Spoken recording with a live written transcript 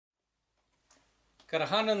Got a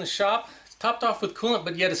Honda in the shop. It's topped off with coolant,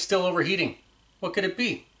 but yet it's still overheating. What could it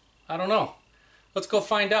be? I don't know. Let's go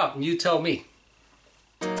find out, and you tell me.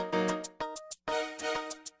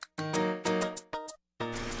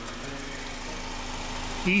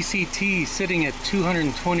 ECT sitting at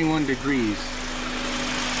 221 degrees.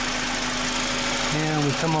 And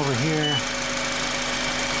we come over here.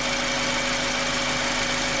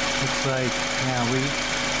 Looks like, yeah, we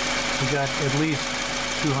got at least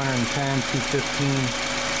 210, 215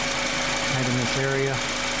 right in this area.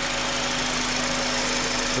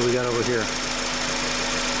 So we got over here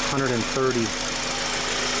 130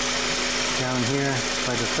 down here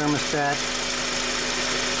by the thermostat,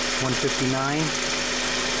 159,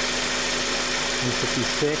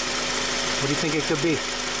 156. What do you think it could be?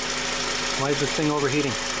 Why is this thing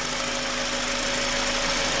overheating?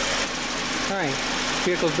 Alright,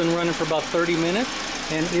 vehicle's been running for about 30 minutes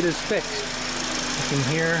and it is fixed. You can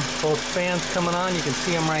hear both fans coming on, you can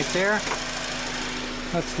see them right there.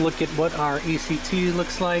 Let's look at what our ECT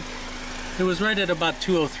looks like. It was right at about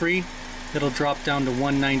 203. It'll drop down to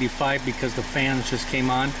 195 because the fans just came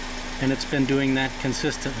on, and it's been doing that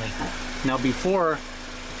consistently. Now before,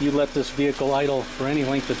 if you let this vehicle idle for any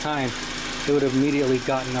length of time, it would have immediately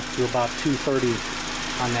gotten up to about 230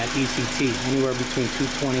 on that ECT, anywhere between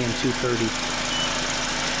 220 and 230.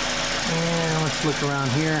 And let's look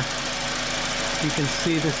around here. You can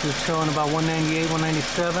see this is showing about 198,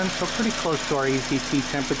 197, so pretty close to our ECT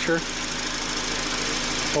temperature.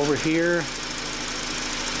 Over here,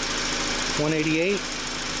 188.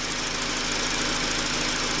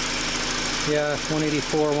 Yeah,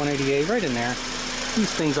 184, 188, right in there. These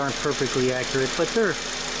things aren't perfectly accurate, but they're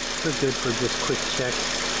good for just quick checks.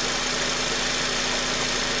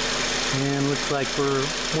 And looks like we're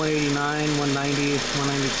 189, 190,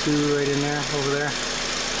 192 right in there, over there.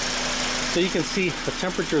 So you can see the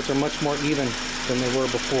temperatures are much more even than they were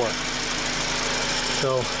before.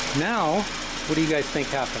 So now, what do you guys think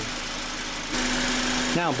happened?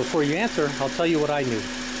 Now, before you answer, I'll tell you what I knew.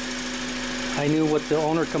 I knew what the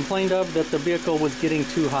owner complained of, that the vehicle was getting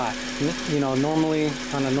too hot. You know, normally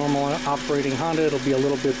on a normal operating Honda, it'll be a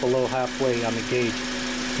little bit below halfway on the gauge.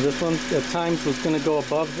 This one at times was going to go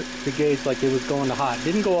above the gauge like it was going to hot.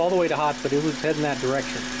 Didn't go all the way to hot, but it was heading that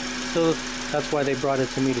direction. So that's why they brought it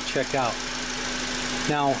to me to check out.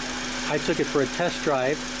 Now, I took it for a test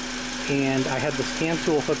drive, and I had the scan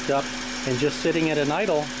tool hooked up, and just sitting at an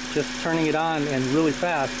idle, just turning it on and really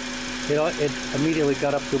fast, it immediately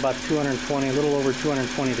got up to about 220, a little over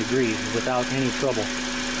 220 degrees without any trouble.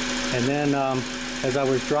 And then as I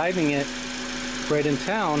was driving it right in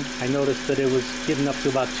town, I noticed that it was getting up to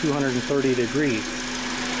about 230 degrees.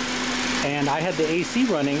 And I had the AC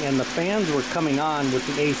running and the fans were coming on with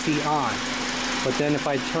the AC on. But then if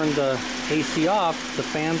I turned the AC off, the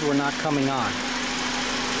fans were not coming on.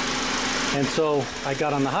 And so I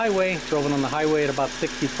got on the highway, drove it on the highway at about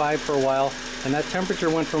 65 for a while, and that temperature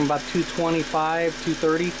went from about 225,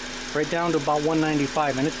 230, right down to about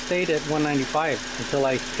 195, and it stayed at 195 until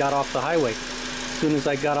I got off the highway. As soon as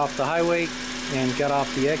I got off the highway and got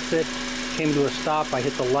off the exit, came to a stop, I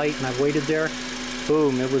hit the light and I waited there,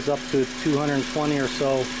 boom, it was up to 220 or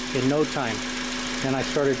so in no time. And I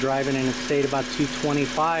started driving and it stayed about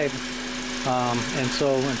 225, and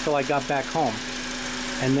so until I got back home.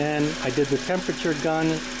 And then I did the temperature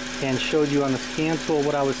gun and showed you on the scan tool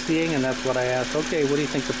what I was seeing, and that's what I asked, okay, what do you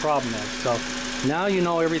think the problem is? So now you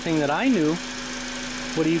know everything that I knew.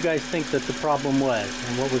 What do you guys think that the problem was,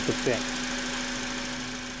 and what was the fix?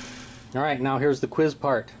 Alright, now here's the quiz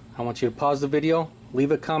part. I want you to pause the video,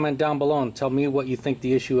 leave a comment down below and tell me what you think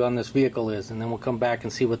the issue on this vehicle is, and then we'll come back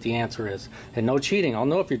and see what the answer is. And no cheating, I'll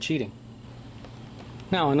know if you're cheating.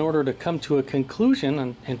 Now, in order to come to a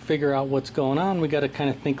conclusion and figure out what's going on, we got to kind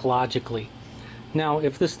of think logically. Now,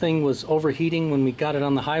 if this thing was overheating when we got it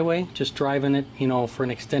on the highway, just driving it, you know, for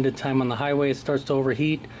an extended time on the highway, it starts to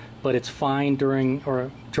overheat, but it's fine during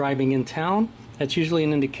or driving in town, that's usually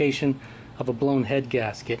an indication of a blown head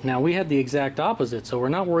gasket. Now, we had the exact opposite, so we're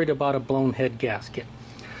not worried about a blown head gasket.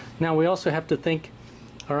 Now, we also have to think,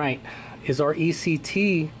 all right, is our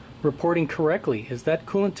ECT reporting correctly? Is that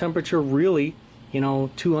coolant temperature really, you know,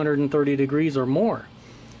 230 degrees or more?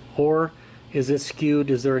 Or is it skewed?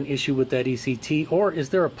 Is there an issue with that ECT? Or is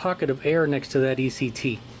there a pocket of air next to that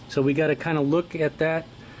ECT? So we got to kind of look at that,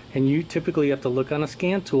 and you typically have to look on a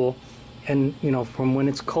scan tool, and you know, from when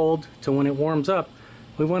it's cold to when it warms up,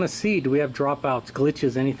 we want to see, do we have dropouts,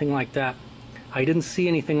 glitches, anything like that? I didn't see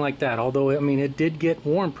anything like that, although, I mean, it did get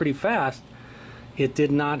warm pretty fast. It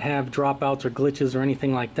did not have dropouts or glitches or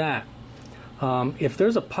anything like that. If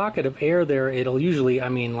there's a pocket of air there, it'll usually, I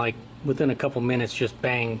mean, like within a couple minutes, just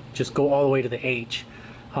bang, just go all the way to the H.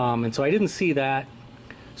 And so I didn't see that.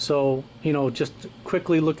 So, you know, just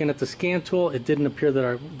quickly looking at the scan tool, it didn't appear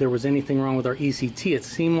that there was anything wrong with our ECT. It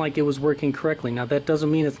seemed like it was working correctly. Now, that doesn't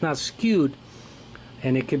mean it's not skewed,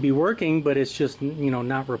 and it could be working, but it's just, you know,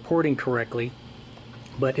 not reporting correctly.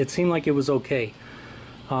 But it seemed like it was okay.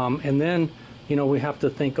 And then, you know, we have to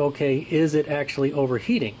think, okay, is it actually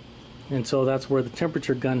overheating? And so that's where the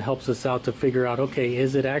temperature gun helps us out to figure out, okay,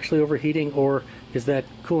 is it actually overheating, or is that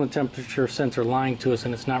coolant temperature sensor lying to us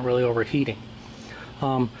and it's not really overheating?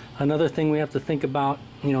 Another thing we have to think about,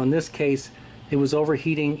 you know, in this case, it was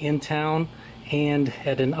overheating in town and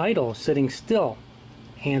at an idle, sitting still.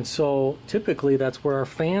 And so typically that's where our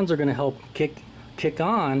fans are going to help kick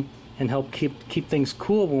on and help keep things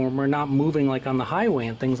cool when we're not moving, like on the highway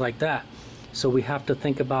and things like that. So we have to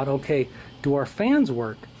think about, okay, do our fans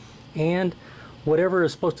work? And whatever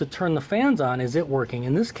is supposed to turn the fans on, is it working?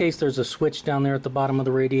 In this case, there's a switch down there at the bottom of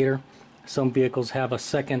the radiator. Some vehicles have a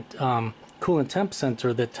second coolant temp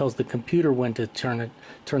sensor that tells the computer when to turn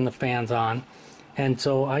the fans on. And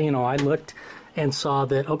so I looked and saw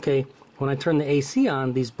that, okay, when I turn the AC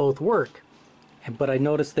on, these both work. But I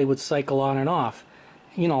noticed they would cycle on and off,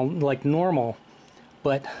 you know, like normal.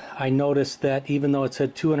 But I noticed that even though it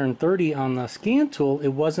said 230 on the scan tool, it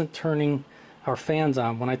wasn't turning our fans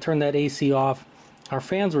on. When I turned that AC off, our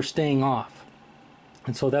fans were staying off.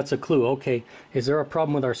 And so that's a clue. Okay, is there a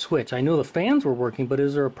problem with our switch? I knew the fans were working, but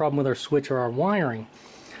is there a problem with our switch or our wiring?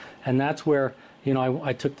 And that's where, you know,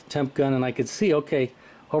 I took the temp gun and I could see, okay,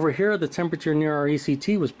 over here the temperature near our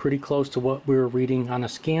ECT was pretty close to what we were reading on a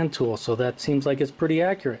scan tool, so that seems like it's pretty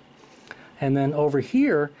accurate. And then over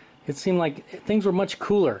here, it seemed like things were much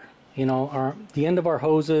cooler, you know, the end of our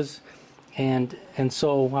hoses, and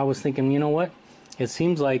so I was thinking, you know what, it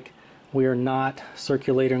seems like we are not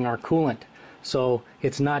circulating our coolant. So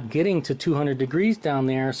it's not getting to 200 degrees down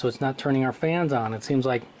there, so it's not turning our fans on. It seems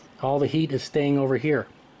like all the heat is staying over here.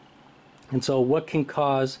 And so what can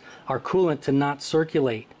cause our coolant to not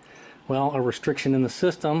circulate? Well, a restriction in the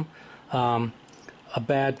system, a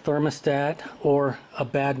bad thermostat, or a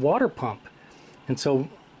bad water pump. And so,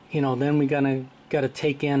 you know, then we gotta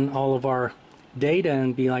take in all of our data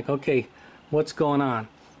and be like, okay, what's going on?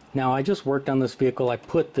 Now, I just worked on this vehicle. I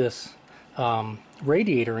put this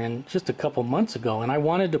radiator in just a couple months ago, and I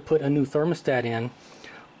wanted to put a new thermostat in,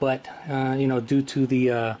 but you know, due to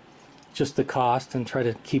the just the cost and try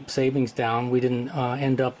to keep savings down, we didn't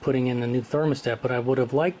end up putting in a new thermostat, but I would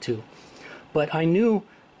have liked to. But I knew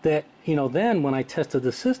that, you know, then when I tested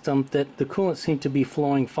the system, that the coolant seemed to be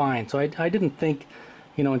flowing fine. So I didn't think,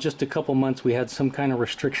 you know, in just a couple months we had some kind of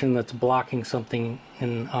restriction that's blocking something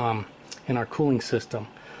in our cooling system.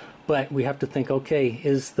 But we have to think, okay,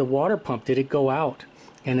 is the water pump, did it go out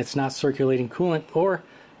and it's not circulating coolant, or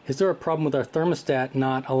is there a problem with our thermostat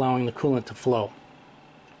not allowing the coolant to flow?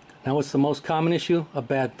 Now, what's the most common issue? A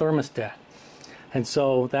bad thermostat. And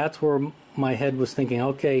so that's where my head was thinking,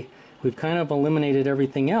 okay, we've kind of eliminated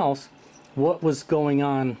everything else. What was going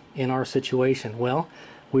on in our situation? Well,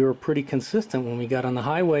 we were pretty consistent. When we got on the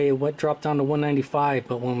highway, it dropped down to 195,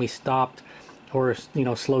 but when we stopped or, you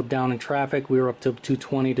know, slowed down in traffic, we were up to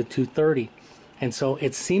 220 to 230. And so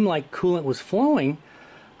it seemed like coolant was flowing,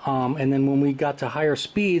 and then when we got to higher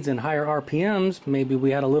speeds and higher RPMs, maybe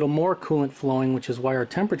we had a little more coolant flowing, which is why our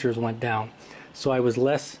temperatures went down. So I was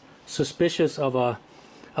less suspicious of a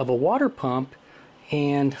water pump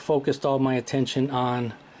and focused all my attention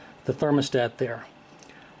on the thermostat there.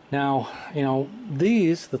 Now, you know,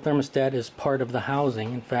 the thermostat is part of the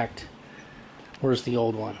housing. In fact, where's the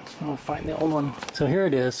old one? I'll find the old one. So here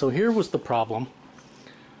it is. So here was the problem.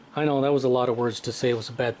 I know that was a lot of words to say it was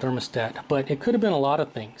a bad thermostat, but it could have been a lot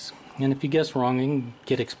of things. And if you guess wrong, it can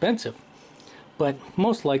get expensive. But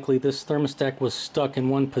most likely this thermostat was stuck in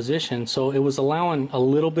one position, so it was allowing a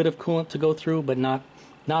little bit of coolant to go through, but not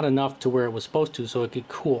enough to where it was supposed to, so it could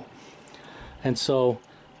cool. And so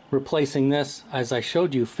replacing this, as I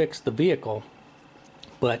showed you, fixed the vehicle.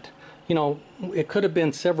 But, you know, it could have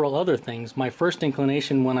been several other things. My first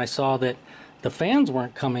inclination when I saw that the fans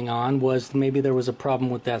weren't coming on was maybe there was a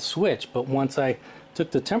problem with that switch. But once I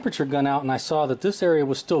took the temperature gun out and I saw that this area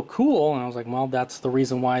was still cool, and I was like, well, that's the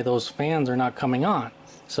reason why those fans are not coming on.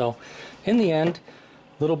 So in the end,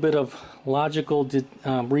 a little bit of logical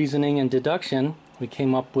reasoning and deduction, we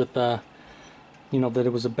came up with you know, that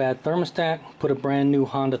it was a bad thermostat, put a brand new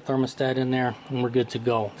Honda thermostat in there, and we're good to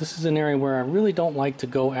go. This is an area where I really don't like to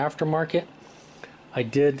go aftermarket. I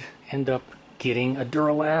did end up getting a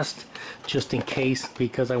Duralast just in case,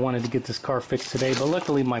 because I wanted to get this car fixed today, but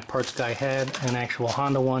luckily my parts guy had an actual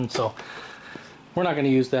Honda one, so we're not going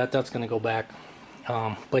to use that. That's going to go back.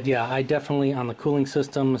 But yeah, I definitely, on the cooling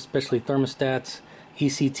system, especially thermostats,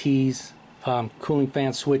 ECTs, cooling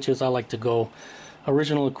fan switches, I like to go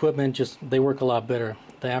original equipment. Just they work a lot better.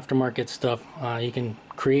 The aftermarket stuff, you can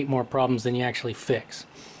create more problems than you actually fix.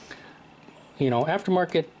 You know,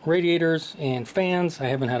 aftermarket radiators and fans I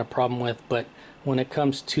haven't had a problem with, but when it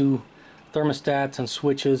comes to thermostats and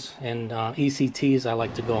switches and ECTs, I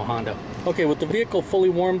like to go Honda. Okay, with the vehicle fully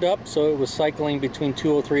warmed up, so it was cycling between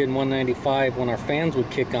 203 and 195 when our fans would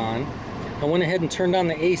kick on, I went ahead and turned on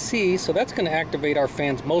the AC, so that's going to activate our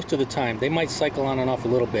fans most of the time. They might cycle on and off a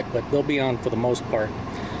little bit, but they'll be on for the most part.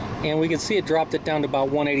 And we can see it dropped it down to about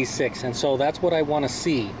 186, and so that's what I want to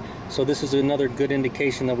see. So this is another good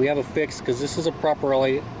indication that we have a fix, because this is a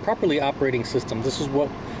properly operating system. This is what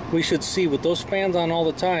we should see with those fans on all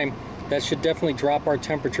the time. That should definitely drop our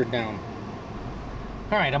temperature down.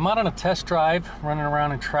 Alright, I'm out on a test drive, running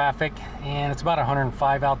around in traffic, and it's about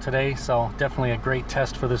 105 out today, so definitely a great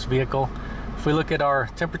test for this vehicle. If we look at our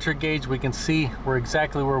temperature gauge, we can see we're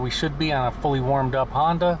exactly where we should be on a fully warmed up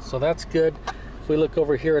Honda, so that's good. If we look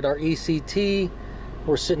over here at our ECT,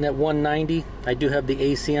 we're sitting at 190. I do have the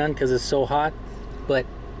AC on because it's so hot, but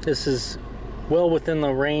this is well within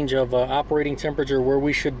the range of operating temperature where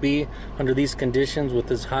we should be under these conditions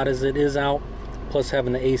with as hot as it is out, plus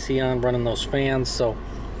having the AC on, running those fans. So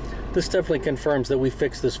this definitely confirms that we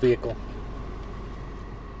fixed this vehicle.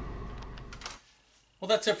 Well,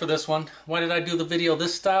 that's it for this one. Why did I do the video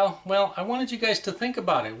this style? Well, I wanted you guys to think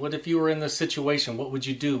about it. What if you were in this situation? What would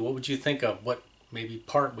you do? What would you think of? What maybe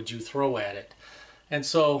part would you throw at it? And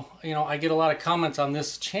so, you know, I get a lot of comments on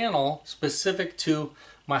this channel specific to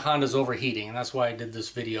my Honda's overheating, and that's why I did this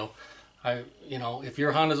video. You know, if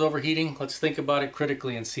your Honda's overheating, let's think about it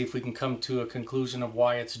critically and see if we can come to a conclusion of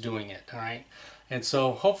why it's doing it, all right? And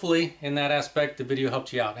so hopefully in that aspect the video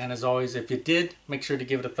helped you out. And as always, if you did, make sure to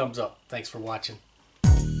give it a thumbs up. Thanks for watching.